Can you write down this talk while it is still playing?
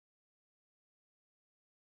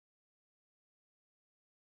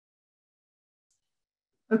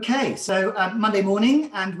Okay, so Monday morning,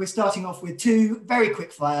 and we're starting off with two very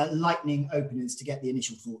quick fire lightning openers to get the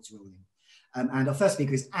initial thoughts rolling. And our first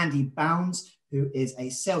speaker is Andy Bounds, who is a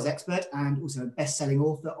sales expert and also a best-selling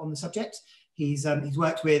author on the subject. He's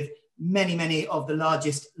worked with many of the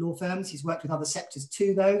largest law firms. He's worked with other sectors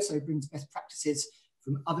too, though, so he brings best practices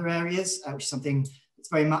from other areas, which is something that's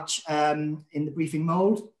very much in the briefing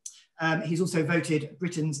mold. He's also voted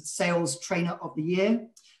Britain's Sales Trainer of the Year.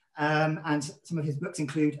 And some of his books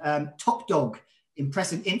include Top Dog,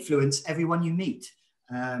 Impress and Influence Everyone You Meet,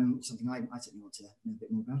 something I certainly want to know a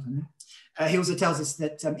bit more about, I know. He also tells us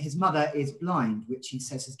that his mother is blind, which he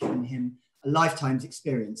says has given him a lifetime's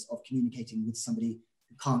experience of communicating with somebody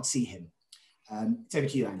who can't see him. It's over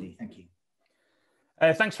to you, Andy. Thank you.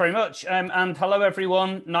 Thanks very much. And hello,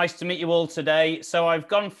 everyone. Nice to meet you all today. So I've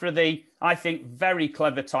gone for the, I think, very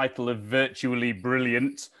clever title of Virtually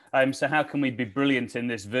Brilliant. So how can we be brilliant in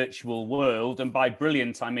this virtual world? And by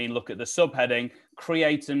brilliant, I mean, look at the subheading,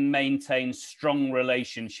 create and maintain strong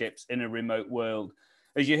relationships in a remote world.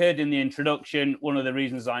 As you heard in the introduction, one of the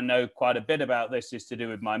reasons I know quite a bit about this is to do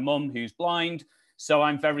with my mum, who's blind. So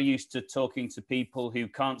I'm very used to talking to people who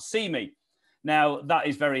can't see me. Now, that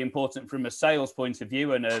is very important from a sales point of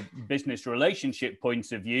view and a business relationship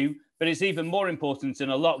point of view, but it's even more important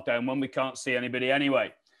in a lockdown when we can't see anybody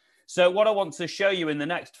anyway. So what I want to show you in the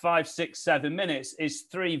next 5, 6, 7 minutes is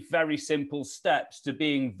 3 very simple steps to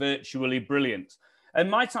being virtually brilliant. And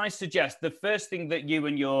might I suggest the first thing that you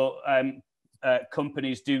and your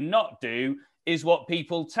companies do not do is what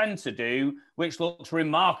people tend to do, which looks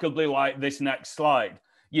remarkably like this next slide.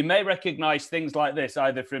 You may recognize things like this,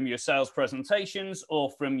 either from your sales presentations or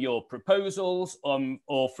from your proposals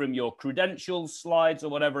or from your credentials slides or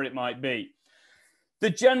whatever it might be. The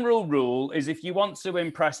general rule is if you want to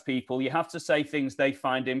impress people, you have to say things they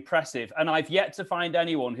find impressive. And I've yet to find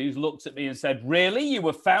anyone who's looked at me and said, really? You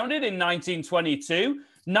were founded in 1922,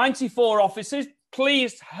 94 offices?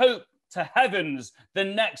 Please hope to heavens the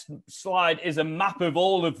next slide is a map of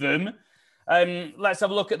all of them. Let's have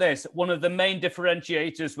a look at this. One of the main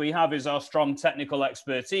differentiators we have is our strong technical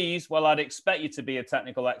expertise. Well, I'd expect you to be a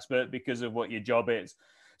technical expert because of what your job is.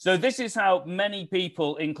 So this is how many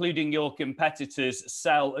people, including your competitors,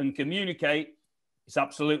 sell and communicate. It's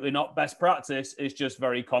absolutely not best practice. It's just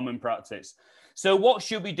very common practice. So what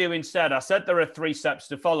should we do instead? I said there are 3 steps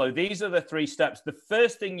to follow. These are the 3 steps. The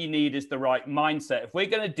first thing you need is the right mindset. If we're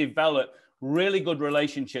going to develop really good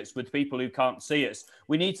relationships with people who can't see us,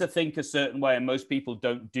 we need to think a certain way, and most people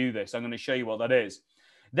don't do this. I'm going to show you what that is.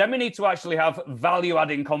 Then we need to actually have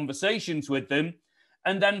value-adding conversations with them.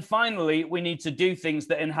 And then finally, we need to do things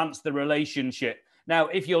that enhance the relationship. Now,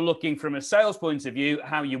 if you're looking from a sales point of view,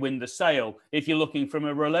 how you win the sale. If you're looking from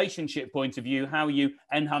a relationship point of view, how you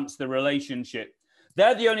enhance the relationship.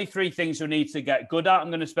 They're the only 3 things you need to get good at. I'm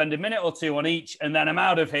going to spend a minute or 2 on each, and then I'm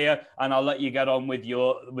out of here, and I'll let you get on with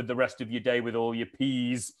the rest of your day with all your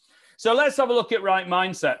P's. So let's have a look at right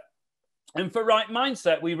mindset. And for right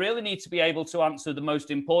mindset, we really need to be able to answer the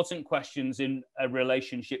most important questions in a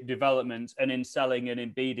relationship development and in selling and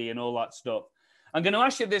in BD and all that stuff. I'm going to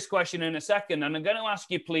ask you this question in a second, and I'm going to ask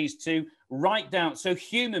you please to write down, so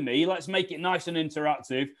humor me, let's make it nice and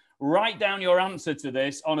interactive. Write down your answer to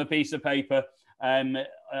this on a piece of paper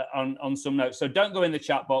on some notes. So don't go in the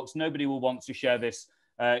chat box. Nobody will want to share this.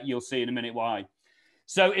 You'll see in a minute why.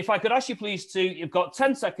 So if I could ask you please to, you've got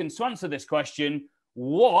 10 seconds to answer this question.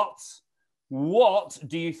 What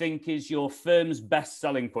do you think is your firm's best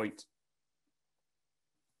selling point?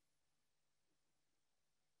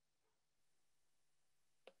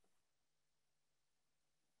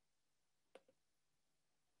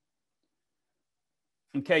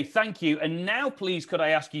 Okay, thank you. And now, please, could I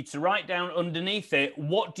ask you to write down underneath it,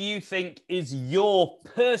 what do you think is your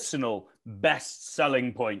personal best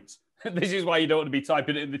selling point? This is why you don't want to be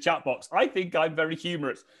typing it in the chat box. I think I'm very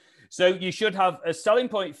humorous. So you should have a selling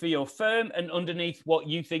point for your firm and underneath what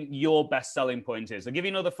you think your best selling point is. I'll give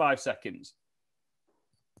you another 5 seconds.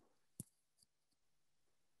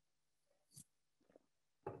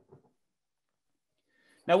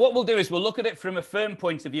 Now, what we'll do is we'll look at it from a firm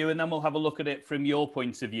point of view, and then we'll have a look at it from your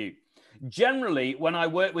point of view. Generally, when I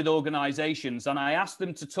work with organizations and I ask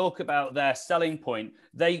them to talk about their selling point,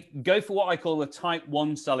 they go for what I call a type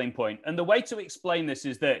 1 selling point. And the way to explain this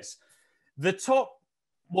is this. The top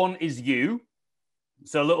one is you.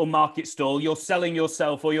 So a little market stall. You're selling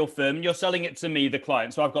yourself or your firm. You're selling it to me, the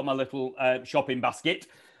client. So I've got my little shopping basket.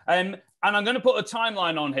 And I'm going to put a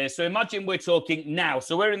timeline on here. So imagine we're talking now.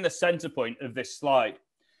 So we're in the center point of this slide.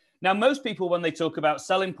 Now, most people, when they talk about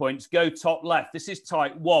selling points, go top left. This is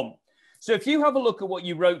type 1. So if you have a look at what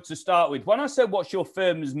you wrote to start with, when I said what's your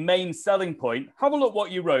firm's main selling point, have a look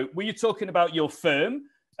what you wrote. Were you talking about your firm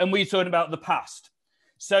and were you talking about the past?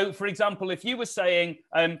 So for example, if you were saying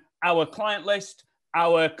our client list,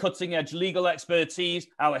 our cutting edge legal expertise,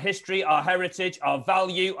 our history, our heritage, our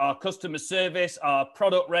value, our customer service, our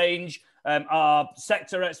product range, our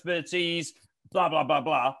sector expertise, blah, blah, blah,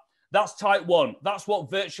 blah. That's type 1. That's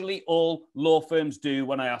what virtually all law firms do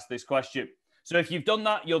when I ask this question. So if you've done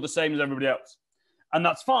that, you're the same as everybody else. And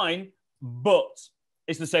that's fine, but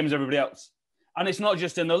it's the same as everybody else. And it's not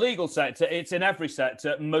just in the legal sector, it's in every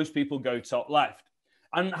sector. Most people go top left.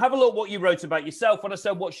 And have a look what you wrote about yourself. When I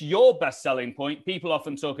said, what's your best selling point? People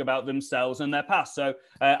often talk about themselves and their past. So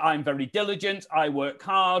I'm very diligent. I work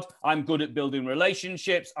hard. I'm good at building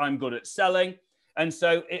relationships. I'm good at selling. And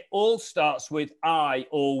so it all starts with I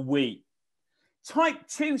or we. Type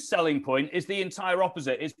 2 selling point is the entire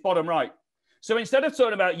opposite. It's bottom right. So instead of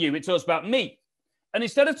talking about you, it talks about me. And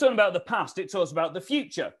instead of talking about the past, it talks about the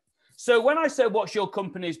future. So when I said, what's your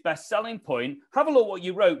company's best selling point? Have a look what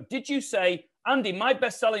you wrote. Did you say, Andy, my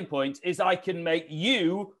best selling point is I can make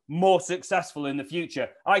you more successful in the future.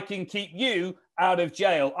 I can keep you out of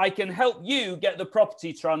jail. I can help you get the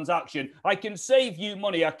property transaction. I can save you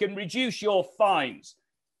money. I can reduce your fines.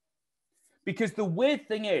 Because the weird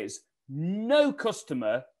thing is, no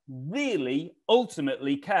customer really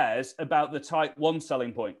ultimately cares about the type 1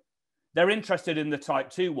 selling point. They're interested in the type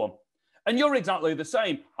 2 one. And you're exactly the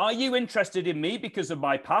same. Are you interested in me because of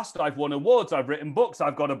my past? I've won awards, I've written books,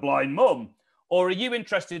 I've got a blind mum. Or are you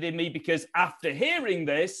interested in me because after hearing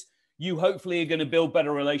this, you hopefully are going to build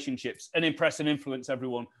better relationships and impress and influence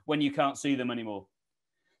everyone when you can't see them anymore?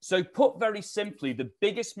 So put very simply, the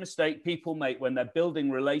biggest mistake people make when they're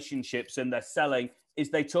building relationships and they're selling is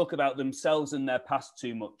they talk about themselves and their past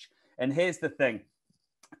too much. And here's the thing.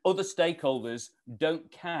 Other stakeholders don't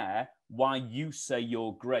care why you say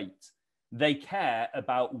you're great. They care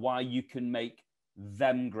about why you can make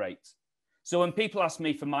them great. So when people ask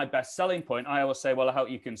me for my best selling point, I always say, well, I help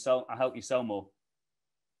you sell more.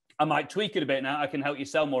 I might tweak it a bit now. I can help you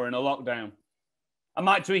sell more in a lockdown. I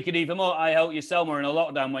might tweak it even more. I help you sell more in a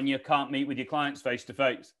lockdown when you can't meet with your clients face to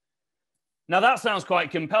face. Now, that sounds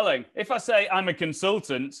quite compelling. If I say I'm a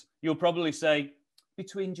consultant, you'll probably say,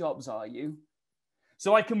 between jobs, are you?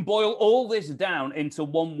 So I can boil all this down into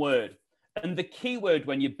one word. And the key word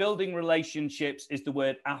when you're building relationships is the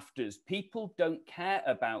word afters. People don't care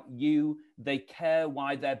about you. They care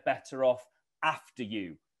why they're better off after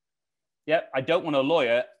you. Yeah, I don't want a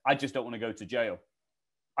lawyer. I just don't want to go to jail.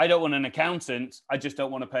 I don't want an accountant. I just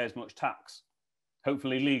don't want to pay as much tax,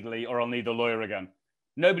 hopefully legally, or I'll need a lawyer again.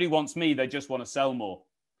 Nobody wants me. They just want to sell more.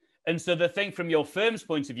 And so the thing from your firm's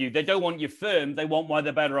point of view, they don't want your firm. They want why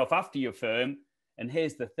they're better off after your firm. And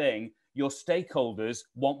here's the thing. Your stakeholders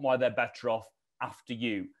want why they're better off after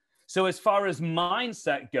you. So as far as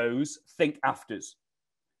mindset goes, think afters.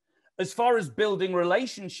 As far as building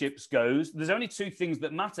relationships goes, there's only two things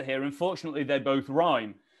that matter here. Unfortunately, they both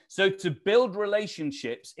rhyme. So to build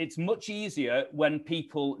relationships, it's much easier when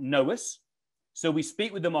people know us. So we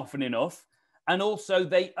speak with them often enough. And also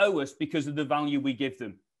they owe us because of the value we give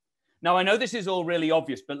them. Now, I know this is all really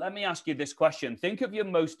obvious, but let me ask you this question. Think of your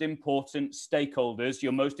most important stakeholders,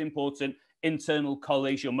 your most important internal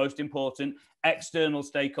colleagues, your most important external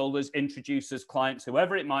stakeholders, introducers, clients,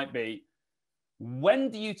 whoever it might be. When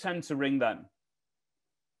do you tend to ring them?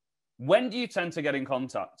 When do you tend to get in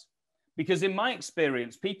contact? Because in my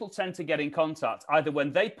experience, people tend to get in contact either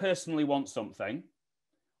when they personally want something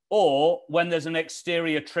or when there's an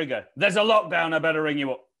exterior trigger. There's a lockdown, I better ring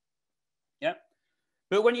you up. Yeah.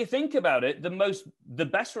 But when you think about it, the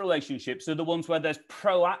best relationships are the ones where there's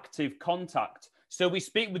proactive contact. So we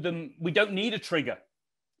speak with them. We don't need a trigger.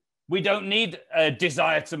 We don't need a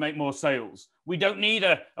desire to make more sales. We don't need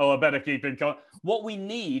I better keep in contact. What we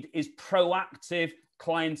need is proactive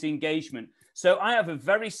client engagement. So I have a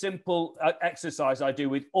very simple exercise I do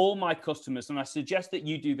with all my customers, and I suggest that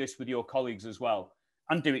you do this with your colleagues as well,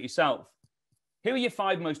 and do it yourself. Here are your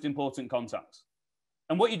 5 most important contacts.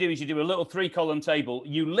 And what you do is you do a little 3-column table.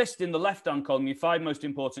 You list in the left-hand column your 5 most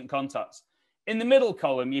important contacts. In the middle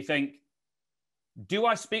column, you think, do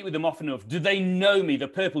I speak with them often enough? Do they know me? The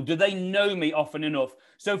purple, do they know me often enough?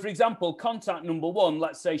 So for example, contact number 1,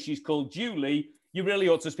 let's say she's called Julie. You really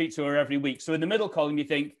ought to speak to her every week. So in the middle column, you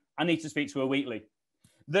think, I need to speak to her weekly.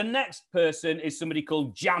 The next person is somebody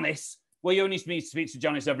called Janice. Well, you only need to speak to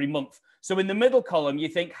Janice every month. So in the middle column, you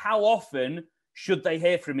think, how often should they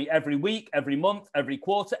hear from me? Every week, every month, every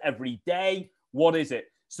quarter, every day? What is it?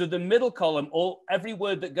 So the middle column, every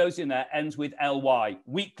word that goes in there ends with LY,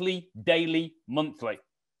 weekly, daily, monthly.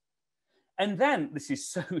 And then, this is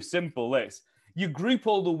so simple, this. You group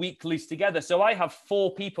all the weeklies together. So I have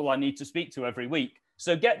 4 people I need to speak to every week.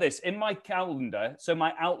 So get this, in my calendar, so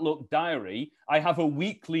my Outlook diary, I have a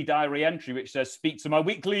weekly diary entry which says speak to my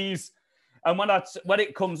weeklies. And when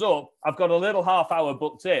it comes up, I've got a little half hour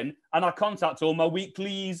booked in and I contact all my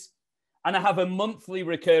weeklies. And I have a monthly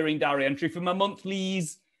recurring diary entry for my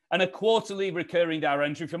monthlies and a quarterly recurring diary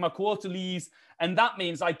entry for my quarterlies. And that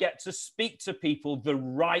means I get to speak to people the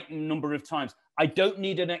right number of times. I don't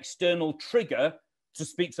need an external trigger to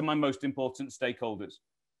speak to my most important stakeholders.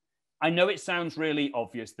 I know it sounds really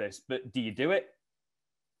obvious, this, but do you do it?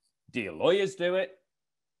 Do your lawyers do it?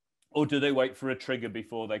 Or do they wait for a trigger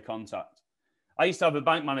before they contact? I used to have a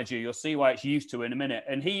bank manager, you'll see why it's used to in a minute,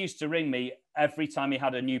 and he used to ring me every time he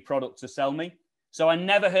had a new product to sell me. So I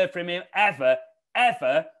never heard from him ever,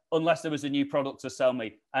 unless there was a new product to sell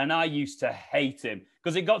me. And I used to hate him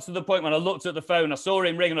because it got to the point when I looked at the phone, I saw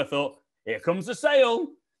him ring and I thought, here comes the sale.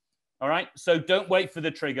 All right. So don't wait for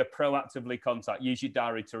the trigger, proactively contact. Use your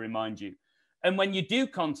diary to remind you. And when you do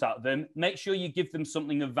contact them, make sure you give them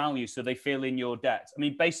something of value so they feel in your debt. I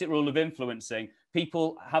mean, basic rule of influencing,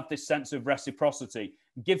 people have this sense of reciprocity.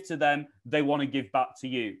 Give to them, they want to give back to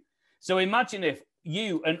you. So imagine if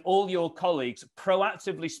you and all your colleagues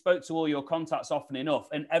proactively spoke to all your contacts often enough,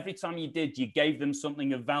 and every time you did, you gave them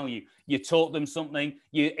something of value. You taught them something,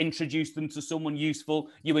 you introduced them to someone useful,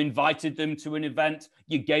 you invited them to an event,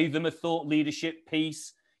 you gave them a thought leadership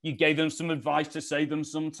piece, you gave them some advice to save them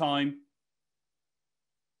some time.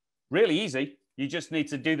 Really easy. You just need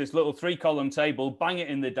to do this little 3-column table, bang it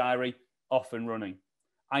in the diary, off and running.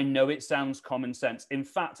 I know it sounds common sense. In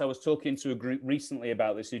fact, I was talking to a group recently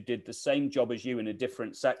about this who did the same job as you in a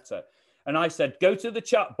different sector. And I said, go to the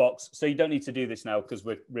chat box. So you don't need to do this now because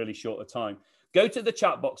we're really short of time. Go to the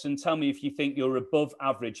chat box and tell me if you think you're above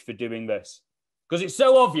average for doing this. Because it's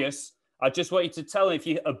so obvious. I just want you to tell me if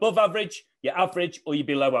you're above average, you're average, or you're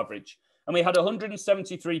below average. And we had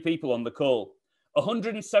 173 people on the call.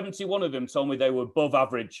 171 of them told me they were above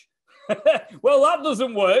average. Well, that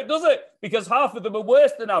doesn't work, does it? Because half of them are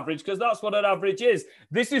worse than average, because that's what an average is.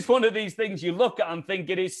 This is one of these things you look at and think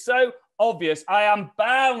it is so obvious. I am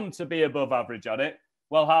bound to be above average at it.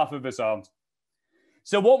 Well, half of us aren't.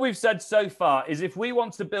 So what we've said so far is if we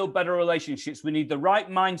want to build better relationships, we need the right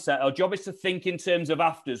mindset. Our job is to think in terms of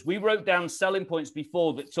afters. We wrote down selling points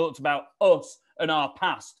before that talked about us and our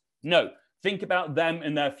past. No, think about them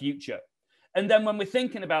and their future. And then when we're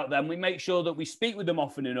thinking about them, we make sure that we speak with them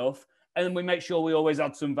often enough, and we make sure we always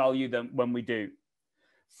add some value when we do.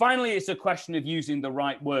 Finally, it's a question of using the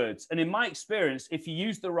right words. And in my experience, if you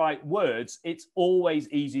use the right words, it's always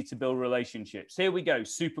easy to build relationships. Here we go,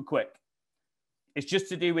 super quick. It's just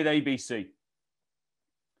to do with ABC.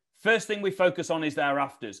 First thing we focus on is their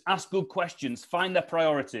afters. Ask good questions, find their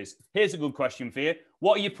priorities. Here's a good question for you.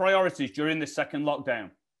 What are your priorities during this second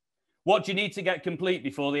lockdown? What do you need to get complete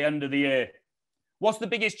before the end of the year? What's the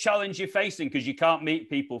biggest challenge you're facing because you can't meet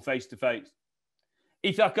people face to face?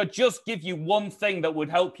 If I could just give you one thing that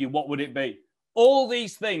would help you, what would it be? All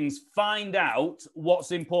these things, find out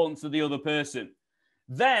what's important to the other person.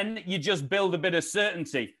 Then you just build a bit of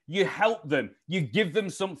certainty. You help them. You give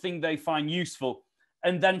them something they find useful.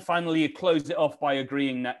 And then finally, you close it off by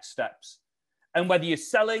agreeing next steps. And whether you're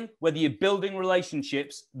selling, whether you're building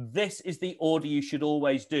relationships, this is the order you should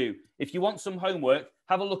always do. If you want some homework,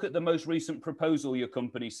 have a look at the most recent proposal your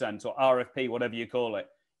company sent, or RFP, whatever you call it.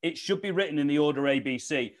 It should be written in the order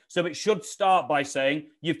ABC. So it should start by saying,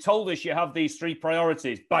 you've told us you have these 3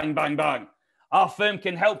 priorities, bang, bang, bang. Our firm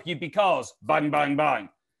can help you because, bang, bang, bang.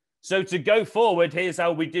 So to go forward, here's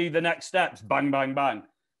how we do the next steps, bang, bang, bang.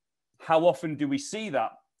 How often do we see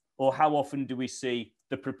that? Or how often do we see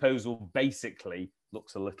the proposal basically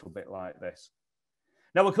looks a little bit like this?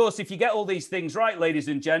 Now, of course, if you get all these things right, ladies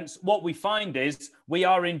and gents, what we find is we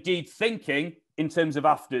are indeed thinking in terms of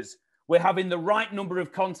afters. We're having the right number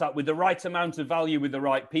of contact with the right amount of value with the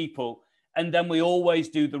right people. And then we always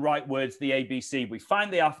do the right words, the ABC. We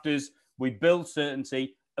find the afters, we build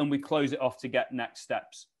certainty, and we close it off to get next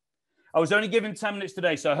steps. I was only given 10 minutes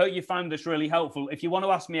today, so I hope you found this really helpful. If you want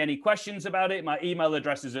to ask me any questions about it, my email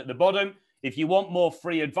address is at the bottom. If you want more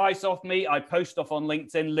free advice off me, I post stuff on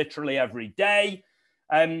LinkedIn literally every day.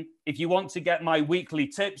 If you want to get my weekly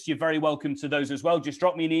tips, you're very welcome to those as well. Just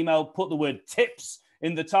drop me an email, put the word tips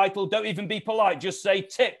in the title. Don't even be polite, just say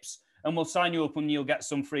tips, and we'll sign you up and you'll get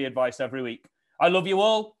some free advice every week. I love you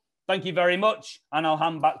all. Thank you very much. And I'll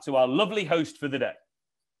hand back to our lovely host for the day.